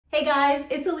Hey guys,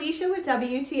 it's Alicia with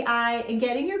WTI, and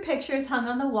getting your pictures hung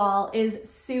on the wall is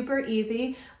super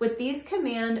easy with these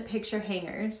command picture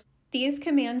hangers. These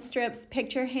command strips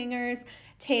picture hangers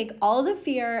take all the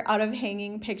fear out of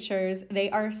hanging pictures. They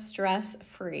are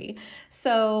stress-free.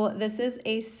 So this is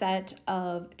a set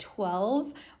of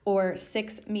 12 or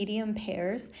 6 medium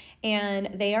pairs,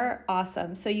 and they are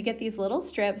awesome. So you get these little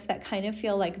strips that kind of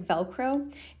feel like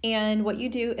Velcro, and what you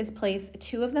do is place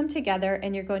 2 of them together,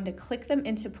 and you're going to click them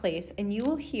into place, and you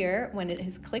will hear when it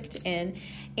is clicked in,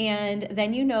 and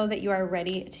then you know that you are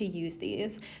ready to use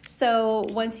these. So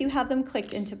once you have them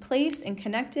clicked into place and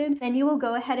connected, then you will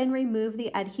go ahead and remove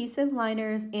the adhesive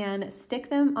liners and stick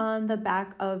them on the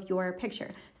back of your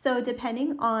picture. So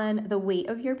depending on the weight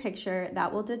of your picture,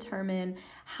 that will determine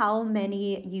how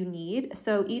many you need.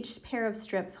 So each pair of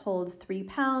strips holds 3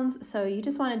 pounds. So you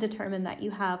just want to determine that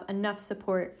you have enough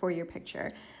support for your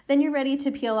picture. Then you're ready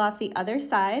to peel off the other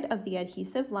side of the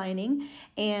adhesive lining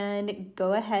and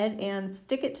go ahead and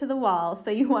stick it to the wall.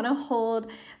 So you want to hold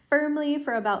firmly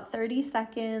for about 30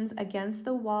 seconds against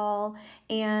the wall,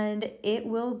 and it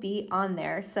will be on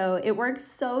there. So it works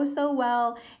so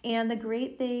well. And the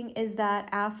great thing is that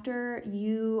after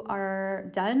you are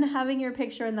done having your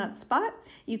picture in that spot,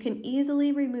 you can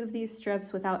easily remove these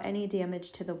strips without any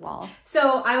damage to the wall.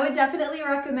 So I would definitely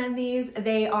recommend these.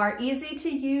 They are easy to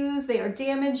use, they are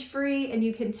damage free, and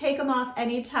you can take them off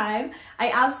anytime.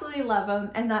 I absolutely love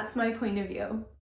them, and that's my point of view.